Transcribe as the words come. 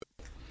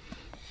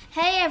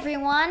Hey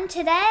everyone,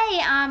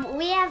 today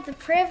we have the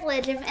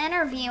privilege of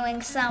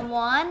interviewing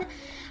someone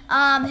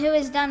who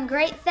has done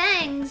great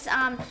things.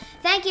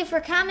 Thank you for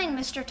coming,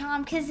 Mr.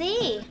 Tom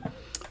Kazee.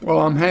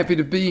 Well, I'm happy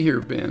to be here,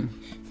 Ben.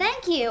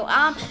 Thank you.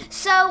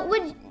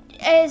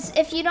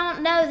 If you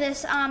don't know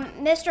this,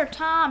 Mr.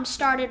 Tom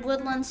started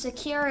Woodland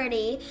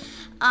Security,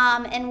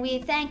 and we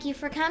thank you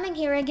for coming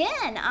here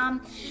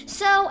again.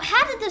 So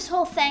how did this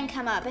whole thing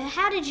come up?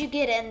 How did you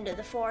get into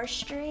the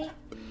forestry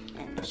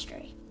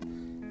industry?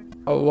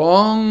 A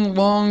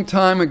long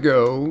time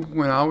ago,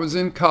 when I was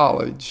in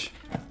college,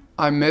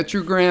 I met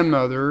your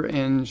grandmother,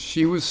 and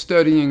she was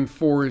studying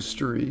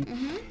forestry,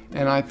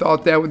 and I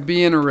thought that would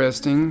be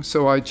interesting,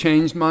 so I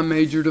changed my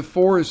major to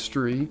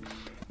forestry,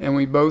 and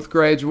we both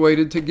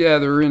graduated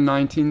together in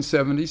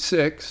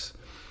 1976,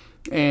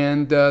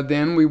 and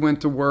then we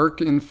went to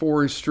work in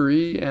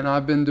forestry, and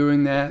I've been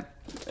doing that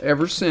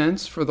ever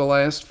since for the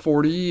last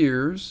 40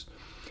 years,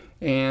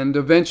 and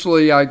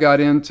eventually I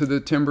got into the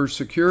timber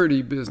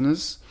security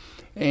business,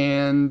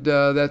 and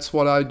that's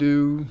what I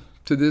do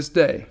to this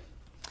day.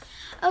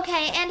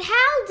 Okay, and how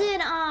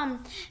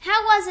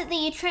was it that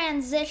you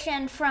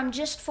transitioned from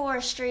just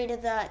forestry to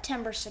the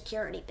timber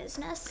security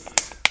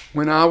business?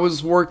 When I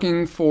was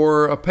working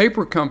for a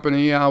paper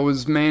company, I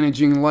was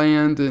managing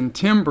land and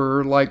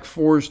timber like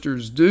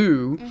foresters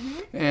do,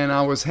 and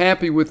I was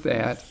happy with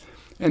that.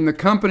 And the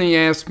company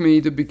asked me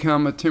to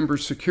become a timber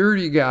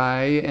security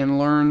guy and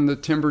learn the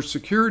timber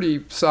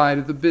security side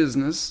of the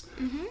business.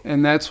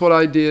 And that's what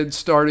I did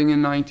starting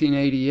in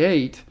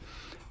 1988.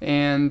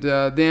 And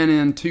then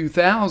in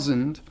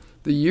 2000,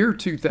 the year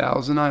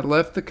 2000, I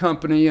left the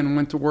company and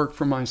went to work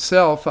for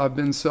myself. I've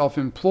been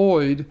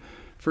self-employed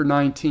for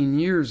 19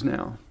 years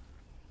now.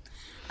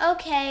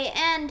 Okay,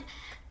 and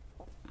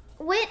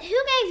who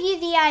gave you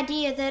the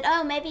idea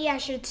that, maybe I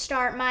should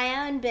start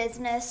my own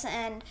business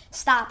and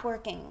stop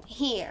working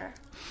here?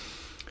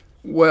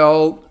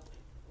 Well,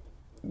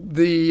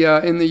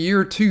 in the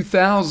year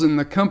 2000,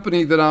 the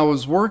company that I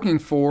was working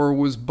for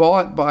was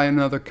bought by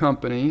another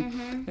company,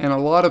 and a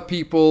lot of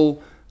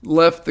people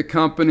left the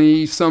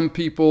company. Some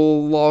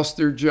people lost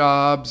their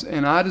jobs,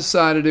 and I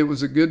decided it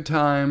was a good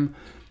time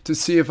to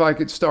see if I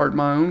could start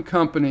my own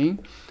company,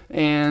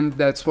 and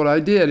that's what I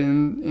did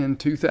in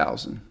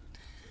 2000.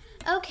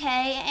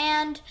 Okay,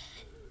 and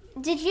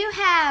did you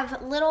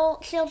have little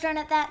children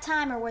at that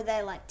time, or were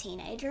they like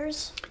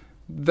teenagers?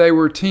 They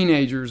were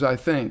teenagers, I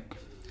think.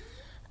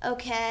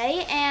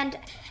 Okay, and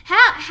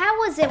how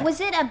was it?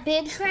 Was it a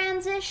big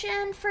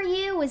transition for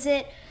you? Was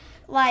it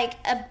like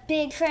a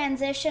big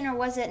transition, or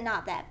was it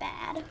not that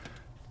bad?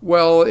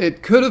 Well,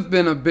 it could have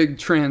been a big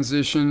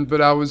transition,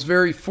 but I was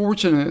very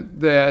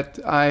fortunate that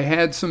I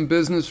had some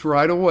business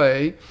right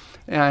away,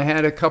 and I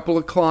had a couple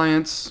of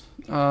clients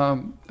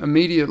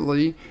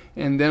immediately,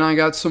 and then I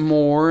got some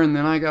more, and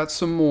then I got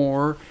some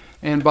more,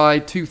 and by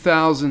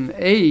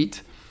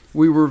 2008,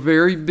 we were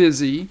very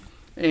busy,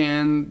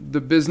 and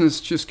the business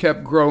just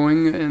kept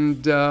growing,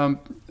 and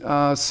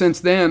since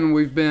then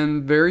we've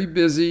been very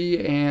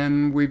busy,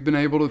 and we've been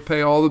able to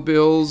pay all the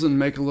bills and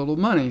make a little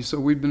money, so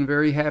we've been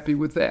very happy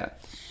with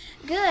that.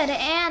 Good,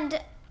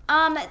 and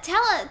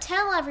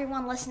tell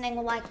everyone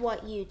listening like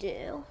what you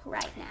do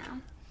right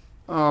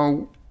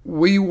now.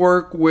 We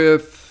work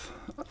with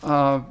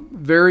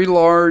very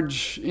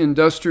large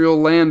industrial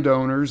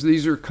landowners.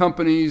 These are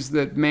companies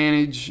that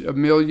manage 1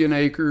 million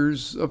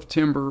acres of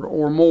timber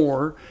or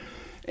more,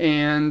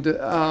 and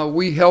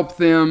we help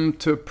them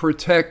to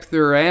protect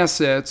their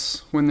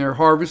assets when they're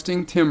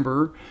harvesting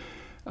timber,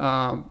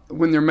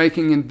 when they're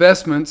making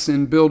investments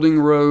in building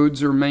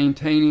roads or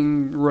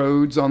maintaining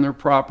roads on their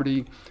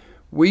property.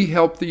 We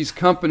help these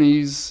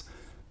companies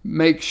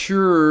make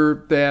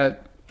sure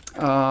that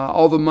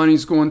all the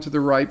money's going to the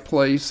right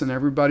place and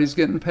everybody's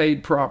getting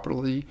paid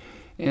properly,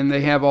 and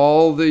they have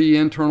all the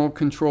internal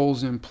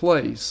controls in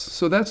place.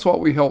 So that's what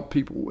we help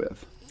people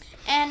with.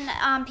 And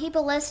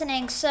people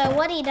listening, so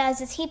what he does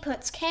is he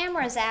puts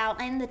cameras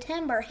out in the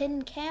timber,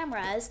 hidden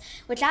cameras,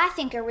 which I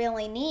think are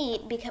really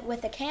neat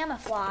with the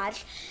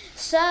camouflage.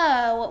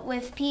 So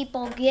if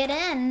people get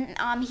in,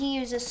 he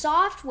uses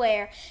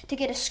software to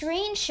get a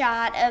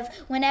screenshot of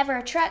whenever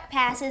a truck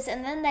passes,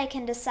 and then they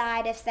can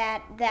decide if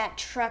that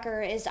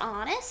trucker is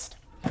honest.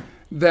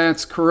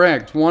 That's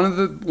correct. One of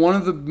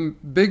the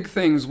big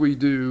things we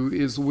do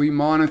is we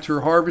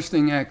monitor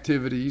harvesting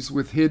activities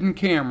with hidden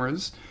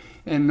cameras,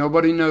 and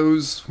nobody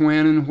knows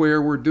when and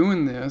where we're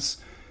doing this.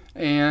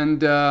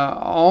 And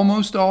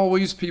almost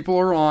always people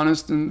are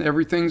honest and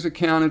everything's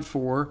accounted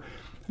for.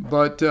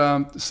 But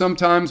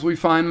sometimes we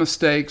find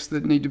mistakes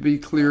that need to be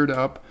cleared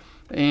up.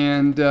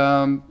 And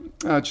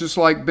just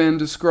like Ben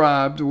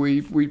described,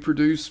 we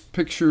produce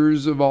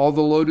pictures of all the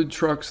loaded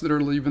trucks that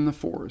are leaving the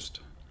forest.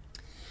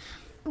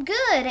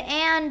 Good.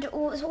 And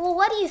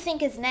what do you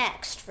think is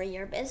next for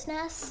your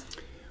business?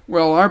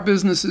 Well, our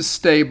business is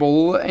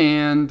stable,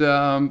 and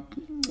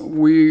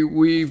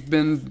we've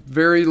been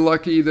very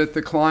lucky that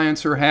the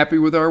clients are happy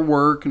with our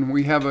work, and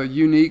we have a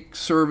unique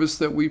service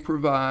that we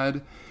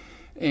provide.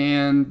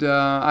 And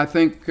I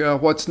think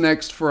what's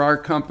next for our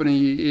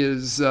company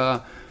is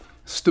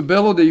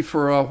stability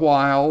for a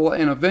while,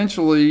 and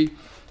eventually,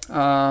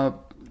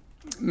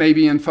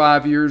 maybe in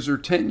 5 years or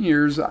 10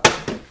 years,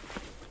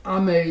 I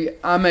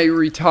may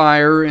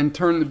retire and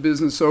turn the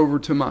business over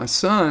to my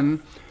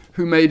son,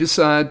 who may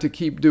decide to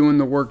keep doing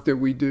the work that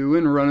we do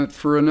and run it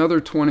for another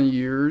 20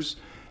 years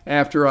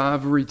after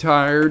I've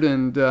retired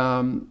and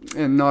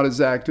not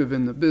as active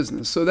in the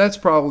business. So that's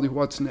probably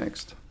what's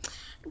next.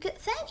 Good,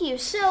 thank you.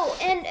 So,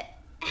 and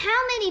how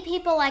many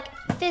people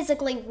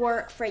physically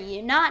work for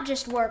you? Not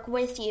just work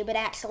with you, but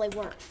actually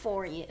work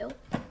for you?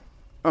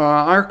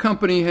 Our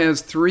company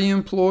has 3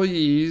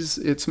 employees.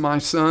 It's my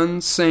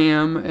son,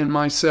 Sam, and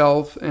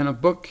myself, and a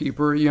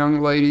bookkeeper, a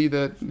young lady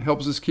that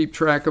helps us keep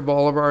track of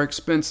all of our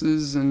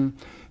expenses and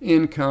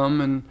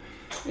income.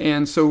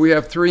 And so we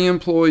have 3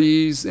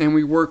 employees, and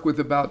we work with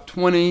about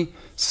 20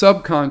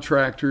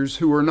 subcontractors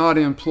who are not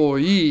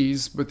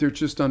employees, but they're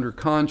just under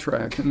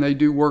contract, and they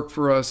do work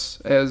for us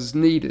as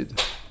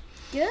needed.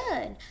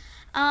 Good.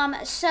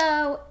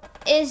 So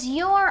is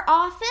your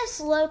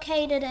office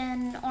located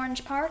in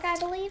Orange Park, I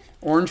believe?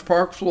 Orange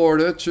Park,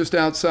 Florida, just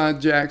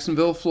outside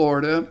Jacksonville,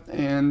 Florida,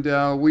 and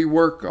we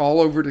work all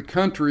over the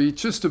country,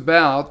 just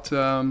about,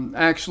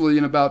 actually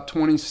in about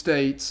 20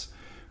 states.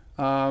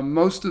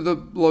 Most of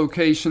the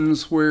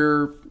locations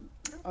where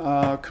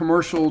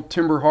commercial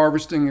timber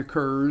harvesting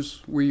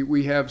occurs,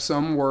 we have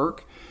some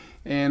work,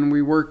 and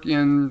we work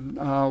in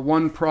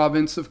one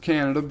province of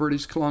Canada,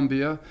 British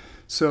Columbia.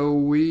 So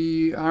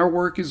our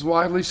work is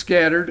widely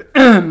scattered,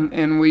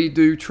 and we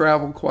do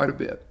travel quite a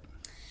bit.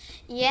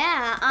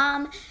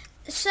 Yeah.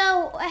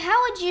 So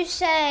how would you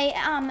say,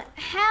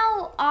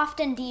 how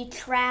often do you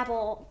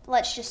travel,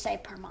 let's just say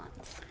per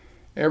month?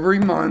 Every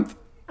month.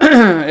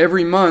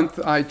 Every month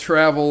I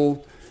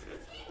travel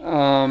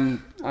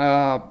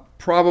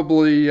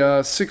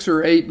probably 6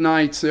 or 8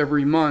 nights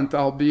every month.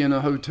 I'll be in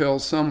a hotel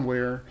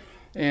somewhere.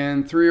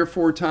 And 3 or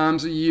 4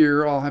 times a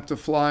year, I'll have to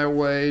fly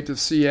away to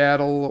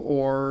Seattle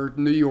or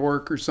New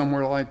York or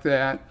somewhere like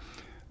that.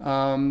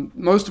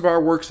 Most of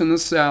our work's in the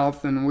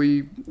South, and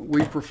we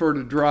prefer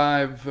to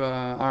drive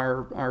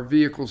our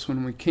vehicles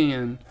when we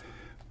can.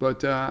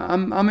 But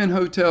I'm in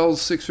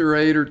hotels 6 or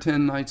 8 or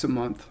 10 nights a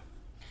month.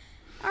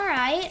 All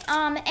right.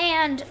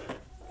 And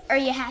are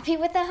you happy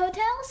with the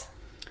hotels?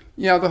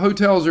 Yeah, the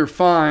hotels are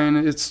fine.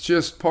 It's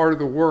just part of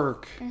the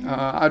work. Mm-hmm.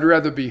 I'd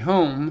rather be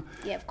home,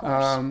 yeah, of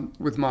course,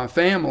 with my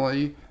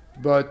family,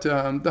 but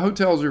the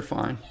hotels are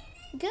fine.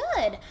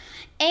 Good.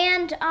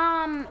 And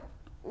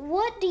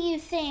what do you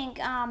think?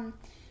 How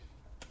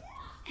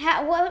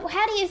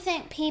do you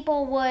think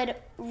people would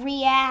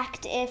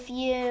react if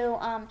you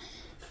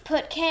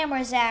put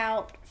cameras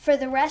out for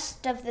the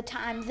rest of the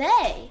time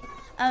they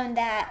own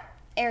that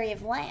area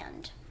of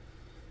land?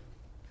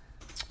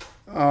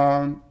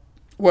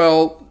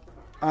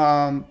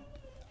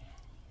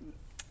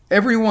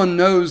 Everyone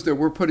knows that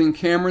we're putting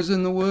cameras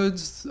in the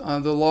woods.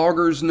 The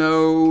loggers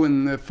know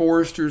and the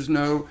foresters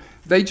know.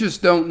 They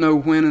just don't know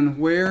when and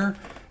where.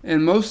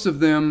 And most of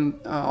them,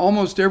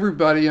 almost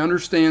everybody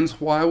understands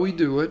why we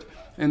do it,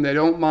 and they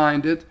don't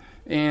mind it.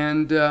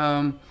 And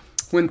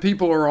when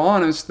people are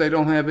honest, they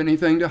don't have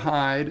anything to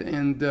hide,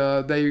 and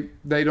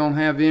they don't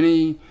have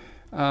any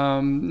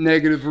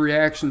negative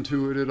reaction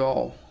to it at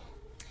all.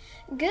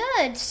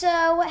 Good.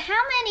 So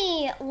how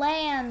many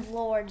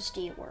landlords do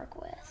you work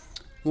with?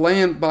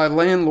 By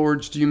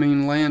landlords, do you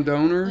mean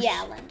landowners?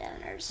 Yeah,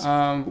 landowners.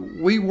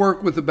 We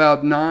work with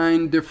about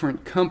 9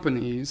 different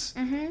companies,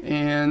 mm-hmm.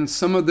 and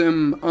some of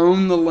them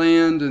own the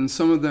land and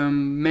some of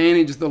them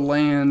manage the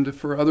land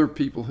for other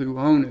people who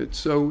own it.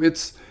 So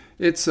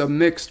it's a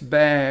mixed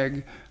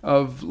bag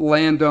of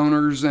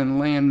landowners and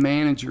land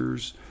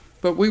managers,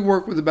 but we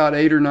work with about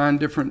 8 or 9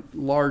 different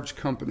large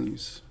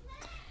companies.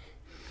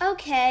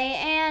 Okay,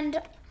 and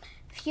a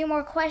few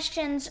more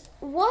questions.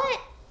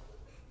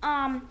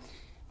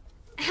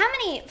 How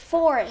many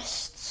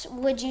forests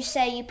would you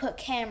say you put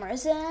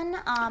cameras in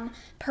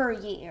per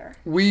year?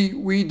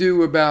 We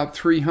do about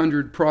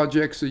 300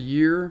 projects a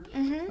year,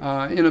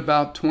 mm-hmm. In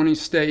about 20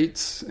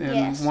 states and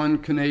yes. 1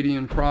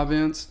 Canadian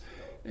province,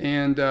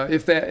 and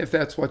if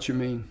that's what you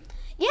mean.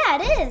 Yeah,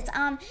 it is.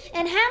 And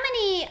how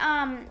many?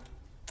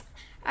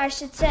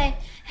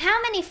 How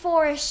many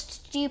forests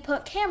do you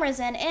put cameras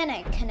in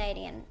a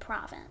Canadian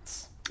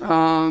province?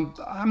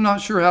 I'm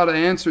not sure how to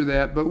answer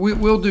that, but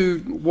we'll do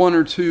 1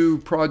 or 2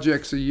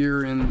 projects a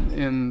year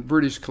in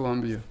British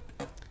Columbia.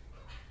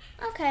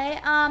 Okay.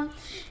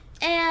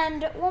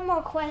 And one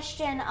more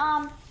question.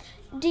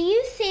 Do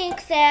you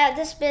think that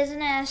this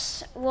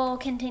business will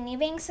continue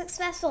being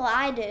successful?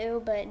 I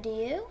do, but do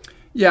you?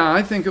 Yeah,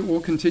 I think it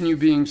will continue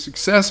being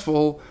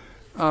successful.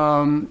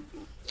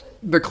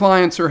 The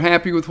clients are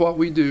happy with what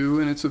we do,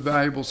 and it's a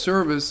valuable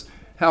service.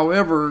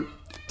 However,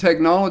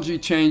 technology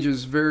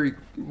changes very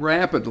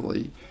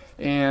rapidly,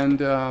 and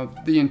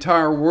the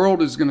entire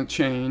world is going to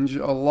change.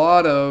 A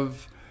lot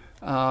of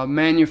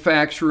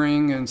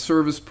manufacturing and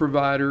service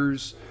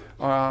providers,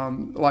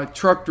 like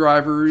truck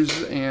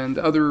drivers and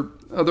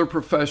other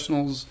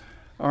professionals,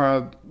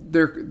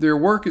 their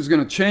work is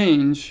going to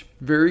change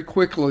very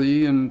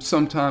quickly and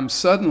sometimes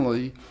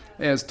suddenly,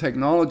 as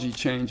technology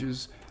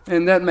changes,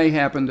 and that may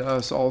happen to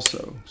us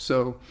also.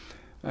 So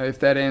if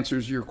that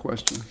answers your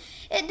question.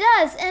 It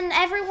does. And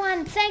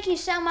everyone, thank you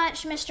so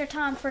much, Mr.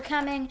 Tom, for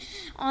coming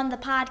on the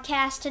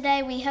podcast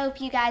today. We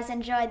hope you guys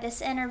enjoyed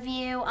this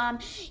interview.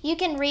 You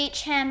can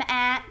reach him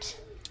at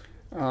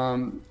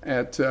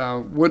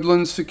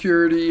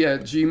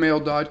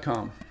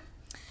woodlandsecurity@gmail.com.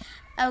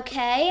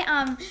 Okay.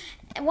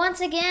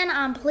 Once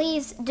again,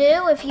 please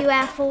do, if you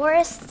have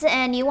forests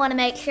and you want to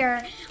make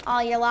sure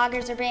all your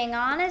loggers are being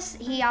honest,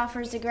 he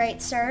offers a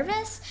great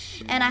service.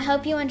 And I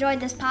hope you enjoyed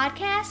this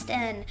podcast,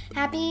 and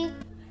happy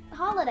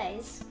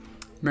holidays.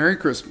 Merry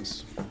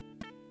Christmas.